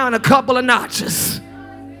down a couple of notches.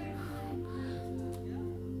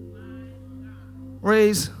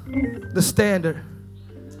 Raise the standard.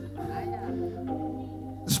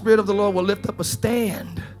 The Spirit of the Lord will lift up a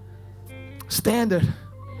standard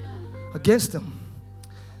against them.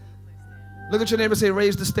 Look at your neighbor and say,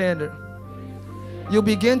 raise the standard. You'll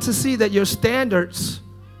begin to see that your standards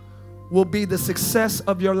will be the success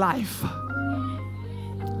of your life.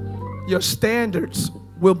 Your standards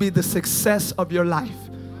will be the success of your life.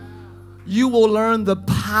 You will learn the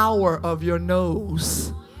power of your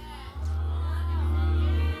nose.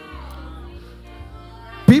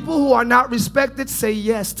 People who are not respected say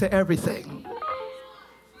yes to everything.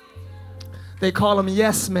 They call them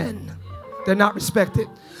yes men. They're not respected.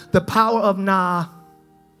 The power of nah,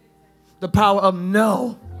 the power of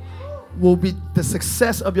no will be the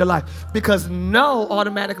success of your life, because no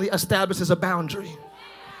automatically establishes a boundary.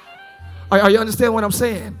 Are you understand what I'm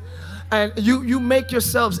saying? And you make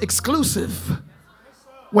yourselves exclusive.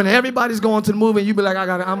 When everybody's going to the movie, you be like,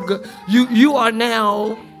 I'm good. You are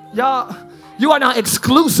now, you are now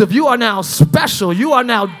exclusive. You are now special. You are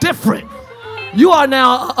now different. You are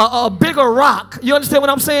now a bigger rock. You understand what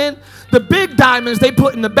I'm saying? The big diamonds they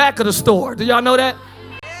put in the back of the store. Do y'all know that?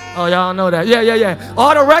 Oh, y'all know that. Yeah.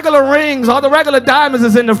 All the regular rings, all the regular diamonds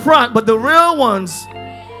is in the front, but the real ones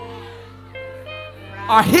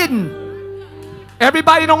are hidden.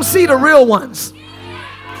 Everybody don't see the real ones.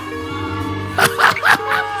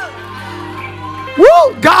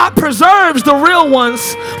 Woo! God preserves the real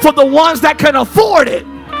ones for the ones that can afford it.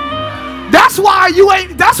 That's why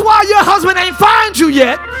your husband ain't find you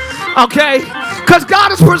yet. Okay? Because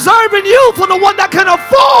God is preserving you for the one that can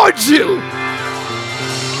afford you.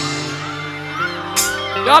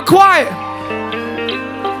 Y'all quiet.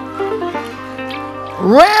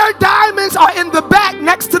 Rare diamonds are in the back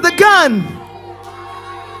next to the gun.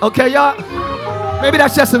 Okay, y'all? Maybe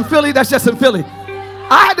that's just in Philly.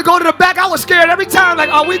 I had to go to the back. I was scared every time. Like,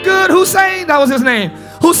 are we good? Hussein? That was his name.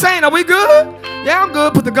 Hussein, are we good? Yeah, I'm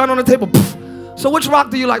good. Put the gun on the table. Poof. So which rock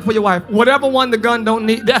do you like for your wife? Whatever one the gun don't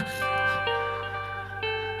need.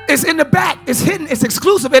 It's in the back. It's hidden. It's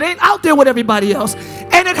exclusive. It ain't out there with everybody else.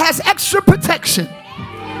 And it has extra protection.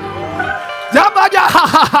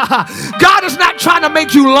 God is not trying to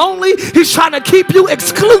make you lonely. He's trying to keep you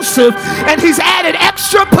exclusive, and he's added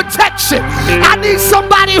extra protection. I need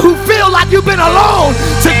somebody who feel like you've been alone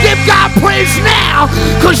to give God praise now,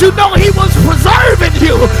 because you know he was preserving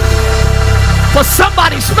you for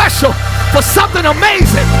somebody special, for something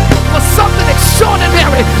amazing, for something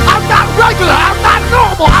extraordinary. I'm not regular. I'm not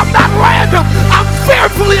normal. I'm not random. I'm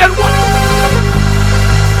fearfully and wonderfully.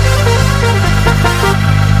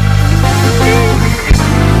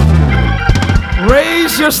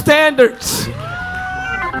 Raise your standards.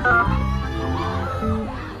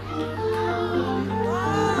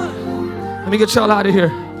 Let me get y'all out of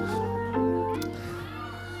here.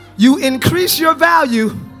 You increase your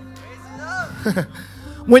value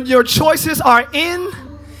when your choices are in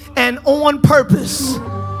and on purpose.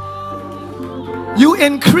 You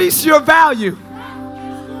increase your value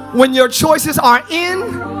when your choices are in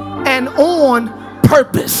and on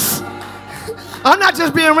purpose. I'm not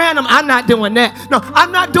just being random. I'm not doing that. No,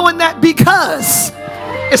 I'm not doing that because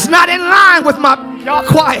it's not in line with my, y'all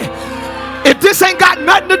quiet. If this ain't got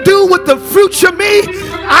nothing to do with the future me,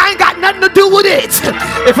 I ain't got nothing to do with it.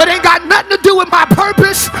 If it ain't got nothing to do with my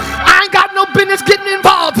purpose, I ain't got no business getting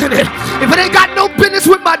involved in it. If it ain't got no business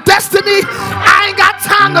with my destiny, I ain't got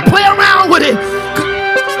time to play around with it.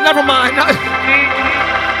 Never mind.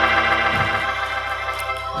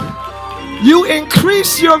 You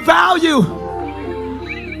increase your value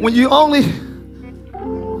when you only...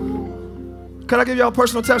 Can I give y'all a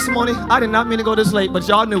personal testimony? I did not mean to go this late, but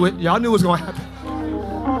y'all knew it. Y'all knew it was going to happen.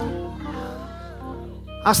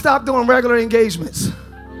 I stopped doing regular engagements,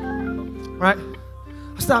 right?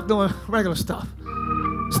 I stopped doing regular stuff.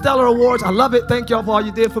 Stellar Awards, I love it. Thank y'all for all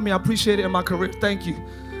you did for me. I appreciate it in my career. Thank you.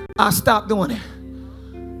 I stopped doing it.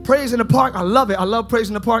 Praise in the Park, I love it. I love Praise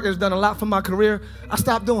in the Park. It's done a lot for my career. I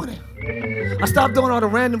stopped doing it. I stopped doing all the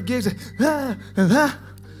random gigs. I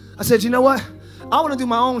said, you know what? I want to do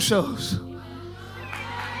my own shows.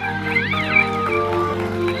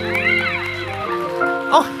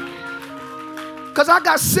 Oh, because I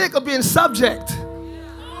got sick of being subject.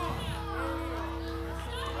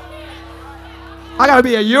 I got to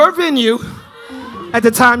be at your venue at the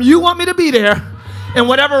time you want me to be there, in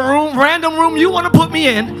whatever room, random room you want to put me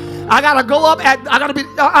in. I got to go up at, I got to be,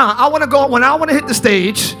 I want to go when I want to hit the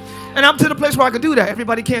stage, and I'm to the place where I can do that.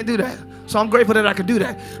 Everybody can't do that. So I'm grateful that I can do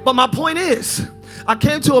that. But my point is, I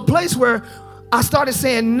came to a place where I started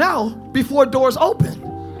saying no before doors open.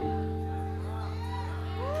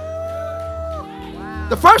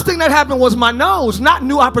 The first thing that happened was my no's, not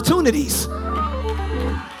new opportunities.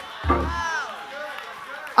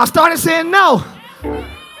 I started saying no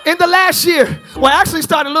in the last year. Well, I actually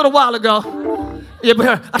started a little while ago. Yeah,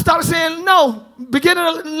 but I started saying no beginning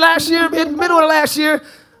of last year, middle of last year.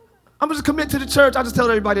 I'm just commit to the church. I just tell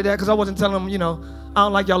everybody that because I wasn't telling them, you know, I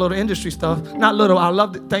don't like y'all little industry stuff. Not little, I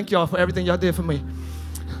love it. Thank y'all for everything y'all did for me.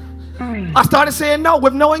 I started saying no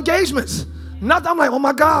with no engagements. Nothing. I'm like, oh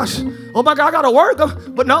my gosh, I gotta work.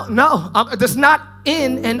 But no, that's not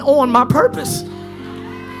in and on my purpose.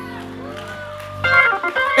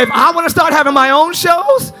 If I want to start having my own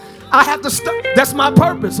shows, I have to start. That's my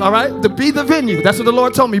purpose, all right? To be the venue. That's what the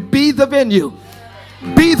Lord told me. Be the venue.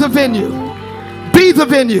 Be the venue. Be the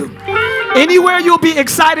venue. Anywhere you'll be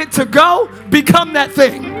excited to go, become that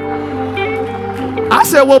thing. I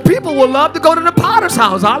said, well, people will love to go to the Potter's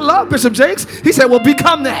house. I love Bishop Jakes. He said, well,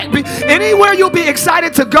 become that. Anywhere you'll be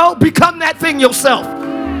excited to go, become that thing yourself.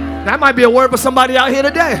 That might be a word for somebody out here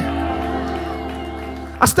today.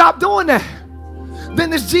 I stopped doing that. Then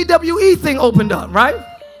this GWE thing opened up, right?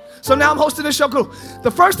 So now I'm hosting this show. Cool.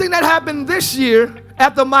 The first thing that happened this year,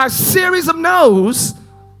 after my series of no's,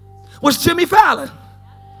 was Jimmy Fallon.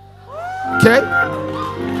 Okay?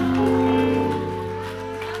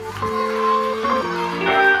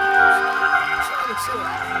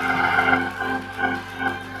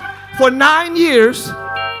 For 9 years,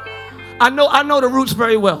 I know the roots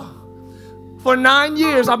very well. For 9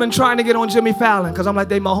 years, I've been trying to get on Jimmy Fallon because I'm like,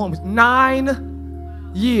 they my homies.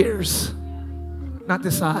 9 years. Not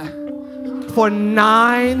this side. For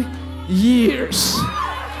 9 years.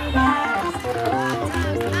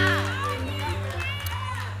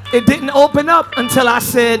 It didn't open up until I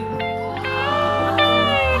said,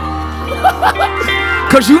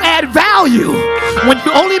 because you add value when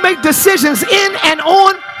you only make decisions in and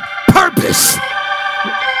on purpose.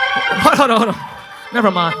 Hold on.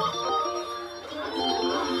 Never mind.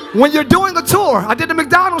 When you're doing a tour, I did the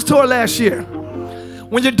McDonald's tour last year.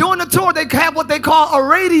 When you're doing a tour, they have what they call a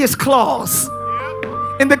radius clause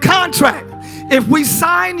in the contract. If we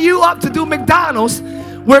sign you up to do McDonald's,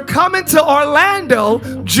 We're coming to Orlando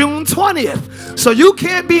June 20th. So you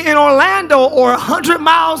can't be in Orlando or 100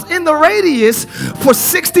 miles in the radius for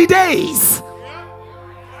 60 days.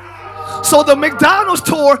 So the McDonald's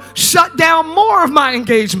tour shut down more of my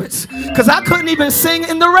engagements because I couldn't even sing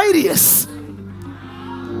in the radius.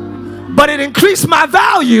 But it increased my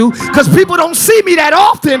value because people don't see me that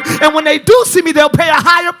often, and when they do see me, they'll pay a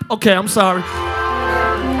higher. Okay, I'm sorry.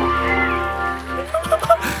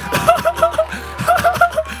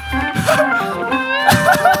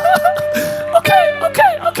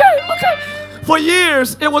 Okay. For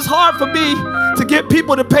years, it was hard for me to get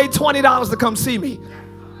people to pay $20 to come see me.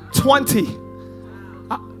 20.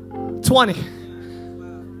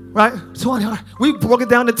 Right? 20. We broke it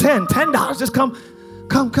down to 10. $10. Just come.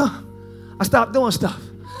 I stopped doing stuff.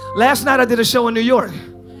 Last night I did a show in New York.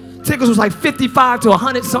 Tickets was like $55 to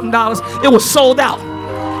 $100 something. It was sold out.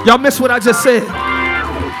 Y'all missed what I just said.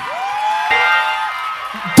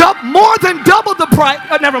 More than double the price.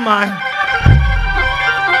 Oh, never mind.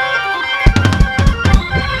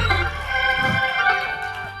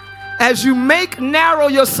 As you narrow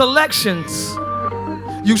your selections,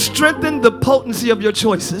 you strengthen the potency of your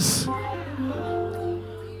choices.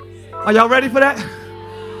 Are y'all ready for that?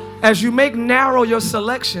 As you narrow your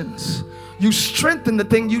selections, you strengthen the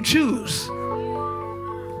thing you choose.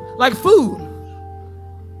 Like food.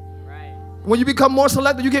 When you become more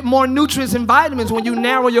selective, you get more nutrients and vitamins when you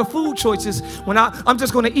narrow your food choices. When I'm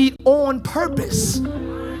just going to eat on purpose.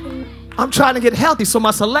 I'm trying to get healthy, so my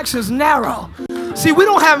selections narrow. See, we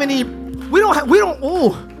don't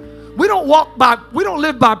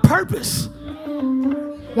live by purpose.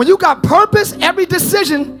 When you got purpose, every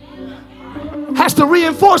decision has to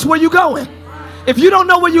reinforce where you're going. If you don't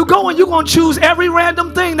know where you're going, you're going to choose every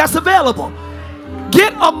random thing that's available.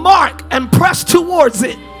 Get a mark and press towards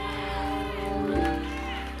it.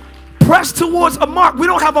 Press towards a mark. We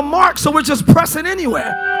don't have a mark, so we're just pressing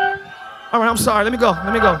anywhere. All right, I'm sorry. Let me go.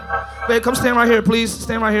 Babe, come stand right here, please.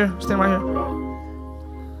 Stand right here.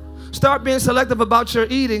 Start being selective about your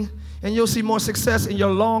eating, and you'll see more success in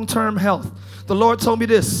your long-term health. The Lord told me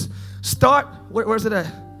this. Where's it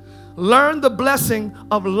at? Learn the blessing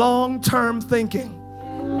of long-term thinking.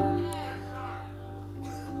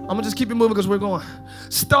 I'm going to just keep it moving because we're going.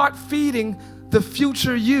 Start feeding the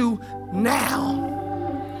future you now.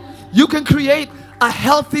 You can create a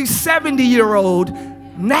healthy 70-year-old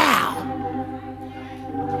now.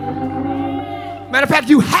 Matter of fact,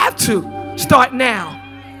 you have to start now.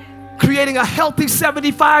 Creating a healthy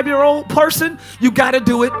 75-year-old person, you got to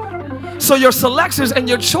do it. So your selections and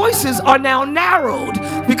your choices are now narrowed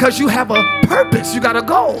because you have a purpose. You got a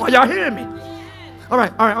goal. Are y'all hearing me? All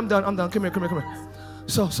right, I'm done. Come here.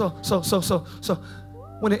 So,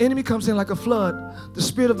 when the enemy comes in like a flood, the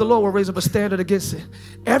Spirit of the Lord will raise up a standard against it.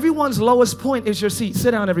 Everyone's lowest point is your seat.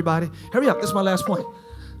 Sit down, everybody. Hurry up. This is my last point.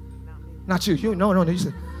 Not you. No. You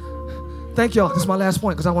said. Thank y'all. This is my last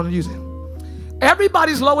point because I want to use it.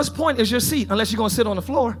 Everybody's lowest point is your seat, unless you're going to sit on the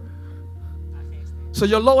floor. So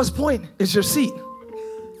your lowest point is your seat.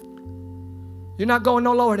 You're not going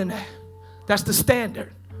no lower than that. That's the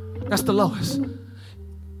standard. That's the lowest.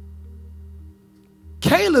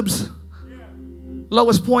 Caleb's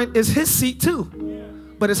lowest point is his seat too,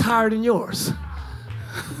 but it's higher than yours.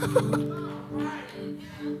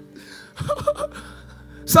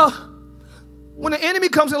 So when the enemy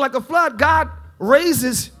comes in like a flood, God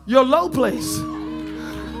raises your low place.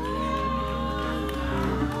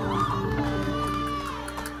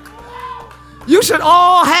 You should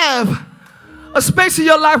all have a space in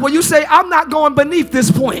your life where you say, I'm not going beneath this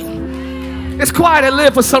point. It's quiet and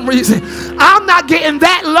live for some reason. I'm not getting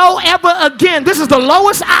that low ever again. This is the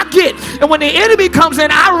lowest I get. And when the enemy comes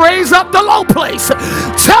in, I raise up the low place.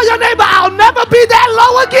 Tell your neighbor, I'll never be that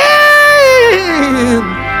low again.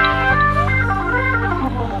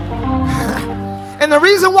 And the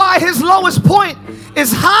reason why his lowest point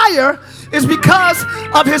is higher is because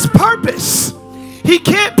of his purpose. He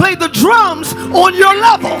can't play the drums on your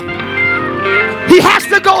level. He has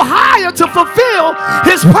to go higher to fulfill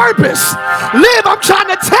his purpose. Liv, I'm trying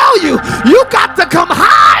to tell you, you got to come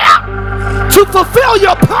higher to fulfill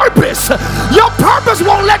your purpose. Your purpose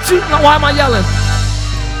won't let you. No, why am I yelling?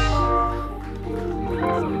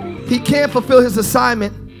 He can't fulfill his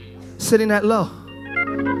assignment sitting that low.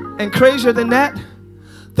 And crazier than that,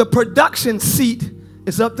 the production seat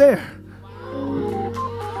is up there.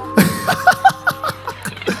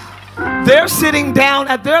 They're sitting down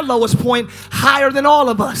at their lowest point, higher than all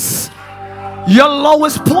of us. Your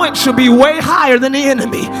lowest point should be way higher than the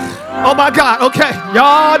enemy. Oh my God, okay.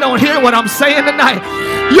 Y'all don't hear what I'm saying tonight.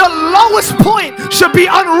 Your lowest point should be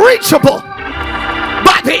unreachable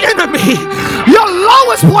by the enemy. Your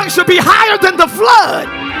lowest point should be higher than the flood.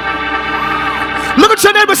 Look at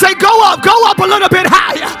your neighbor and say, go up a little bit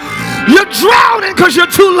higher. You're drowning because you're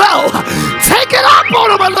too low. Take it up on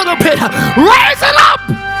them a little bit. Raise it up.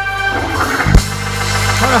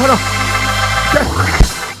 Hold on. Okay.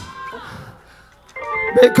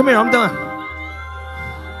 Babe, come here, I'm done.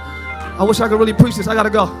 I wish I could really preach this. I gotta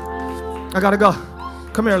go.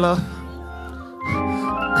 Come here, love.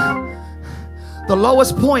 The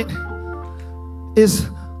lowest point is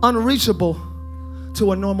unreachable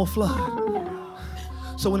to a normal flood.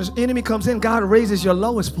 So when the enemy comes in, God raises your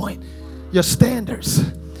lowest point, your standards.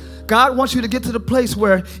 God wants you to get to the place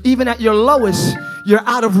where even at your lowest, you're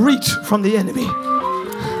out of reach from the enemy.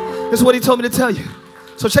 This is what he told me to tell you.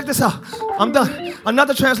 So check this out. I'm done.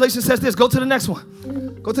 Another translation says this. Go to the next one.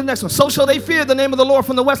 So shall they fear the name of the Lord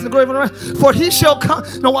from the west and the grave of the right. For he shall come.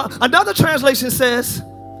 No, another translation says,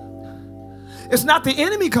 it's not the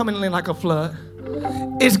enemy coming in like a flood.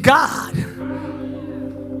 It's God.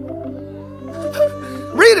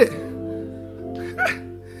 Read it.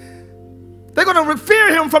 They're going to fear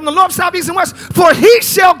him from the north, south, east, and west. For he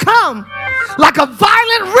shall come like a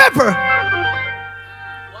violent river.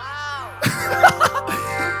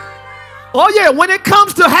 Oh yeah, when it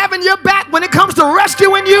comes to having your back, when it comes to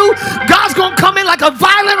rescuing you, God's going to come in like a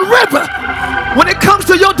violent river. When it comes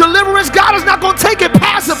to your deliverance, God is not going to take it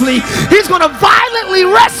passively. He's going to violently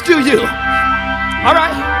rescue you. All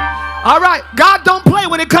right. God don't play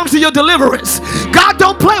when it comes to your deliverance. God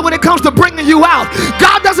don't play when it comes to bringing you out.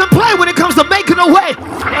 God doesn't play when it comes to making a way.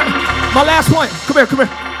 My last point.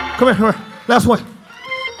 Come here. Last point.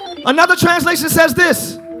 Another translation says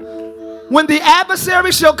this. When the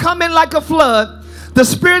adversary shall come in like a flood, the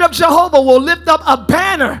Spirit of Jehovah will lift up a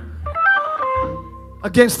banner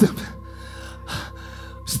against him.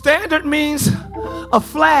 Standard means a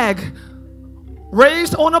flag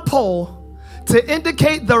raised on a pole to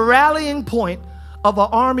indicate the rallying point of an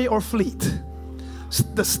army or fleet.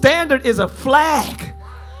 The standard is a flag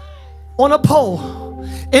on a pole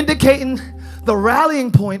indicating the rallying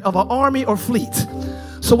point of an army or fleet.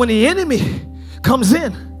 So when the enemy comes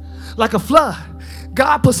in like a flood,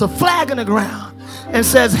 God puts a flag in the ground and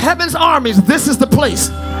says, heaven's armies, this is the place.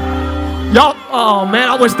 Y'all, oh man,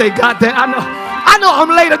 I wish they got that. I know I'm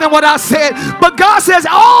later than what I said, but God says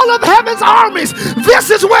all of heaven's armies, this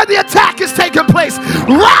is where the attack is taking place.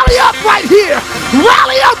 Rally up right here.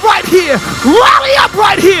 Rally up right here. Rally up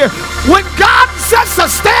right here. When God sets a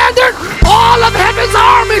standard, all of heaven's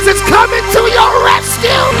armies is coming to your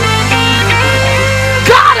rescue.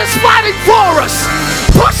 God is fighting for us,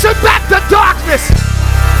 pushing back the darkness,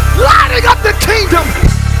 lighting up the kingdom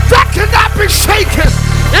that cannot be shaken.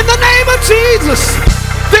 In the name of Jesus,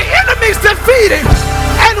 the enemy's defeated,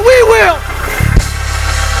 and we will.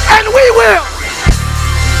 And we will.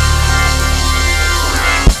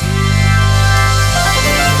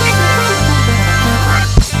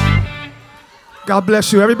 God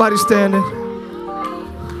bless you. Everybody standing.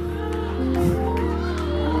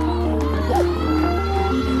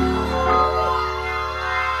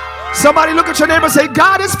 Somebody look at your neighbor and say,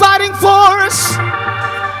 God is fighting for us.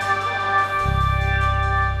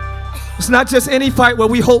 It's not just any fight where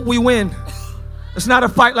we hope we win. It's not a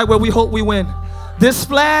fight like where we hope we win. This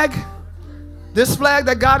flag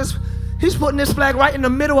that God is, he's putting this flag right in the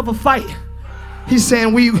middle of a fight. He's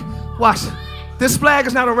saying, watch, this flag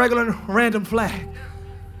is not a regular random flag.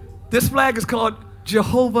 This flag is called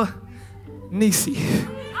Jehovah Nissi.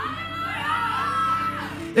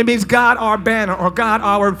 It means God our banner, or God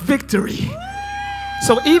our victory.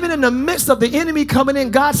 So even in the midst of the enemy coming in,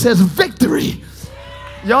 God says victory.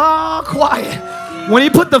 Y'all quiet. When he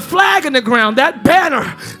put the flag in the ground, that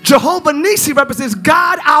banner, Jehovah Nissi, represents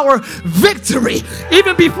God our victory.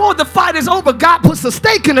 Even before the fight is over, God puts the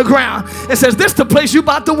stake in the ground and says, this is the place you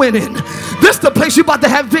about to win in. This is the place you about to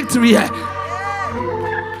have victory at.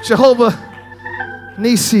 Jehovah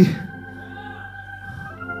Nissi.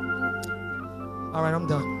 All right, I'm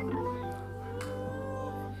done.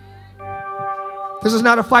 This is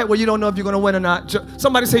not a fight where you don't know if you're going to win or not.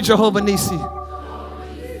 Somebody say Jehovah Nissi.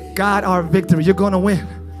 God our victory. You're going to win.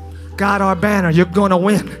 God our banner. You're going to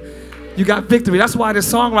win. You got victory. That's why the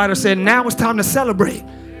songwriter said, now it's time to celebrate.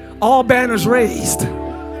 All banners raised.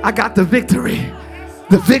 I got the victory.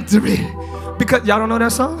 The victory. Because y'all don't know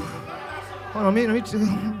that song? Hold on, let me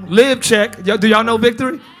live check. Do y'all know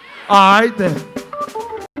victory? All right then.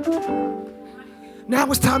 Now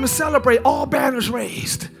it's time to celebrate. All banners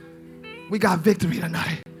raised. We got victory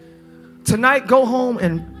tonight. Tonight, go home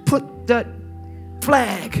and put that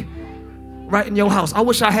flag right in your house. I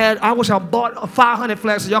wish I bought 500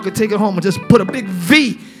 flags so y'all could take it home and just put a big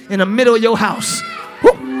V in the middle of your house.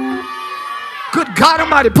 Woo. Good God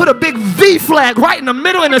Almighty, put a big V flag right in the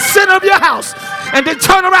middle, in the center of your house, and then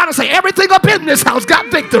turn around and say, everything up in this house got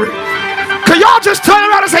victory. Can y'all just turn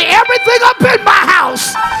around and say, everything up in my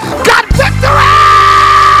house got victory?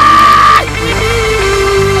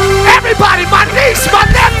 Everybody, my niece, my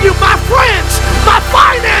nephew, my friends, my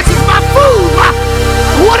finances, my food, my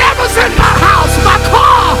whatever's in my house, my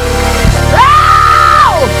car.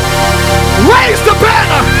 Oh! Raise the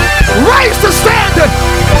banner, raise the standard.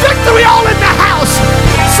 Victory all in the house.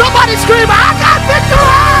 Somebody scream, I got victory!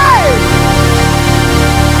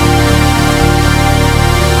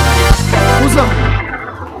 Who's up?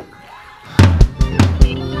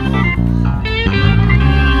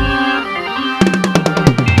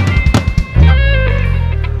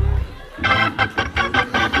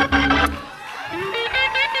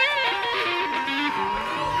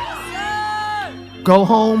 Go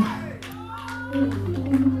home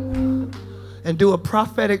and do a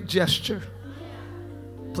prophetic gesture.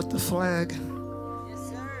 Put the flag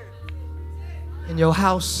in your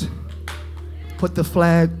house. Put the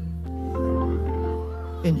flag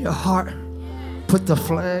in your heart. Put the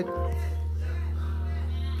flag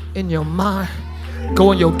in your mind.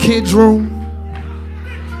 Go in your kids' room.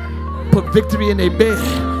 Put victory in their bed.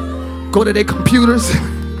 Go to their computers.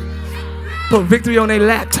 Put victory on their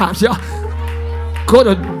laptops, y'all. Go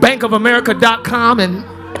to bankofamerica.com and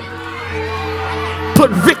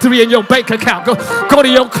put victory in your bank account. Go to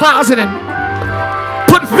your closet and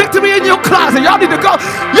put victory in your closet. Y'all need to go.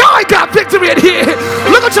 Y'all ain't got victory in here.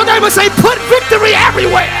 Look at your neighbor and say, put victory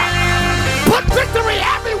everywhere. Put victory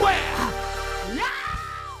everywhere. Yeah.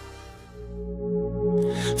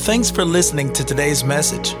 Thanks for listening to today's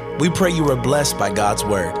message. We pray you were blessed by God's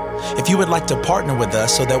word. If you would like to partner with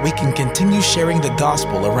us so that we can continue sharing the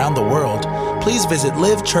gospel around the world, please visit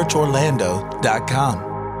livechurchorlando.com.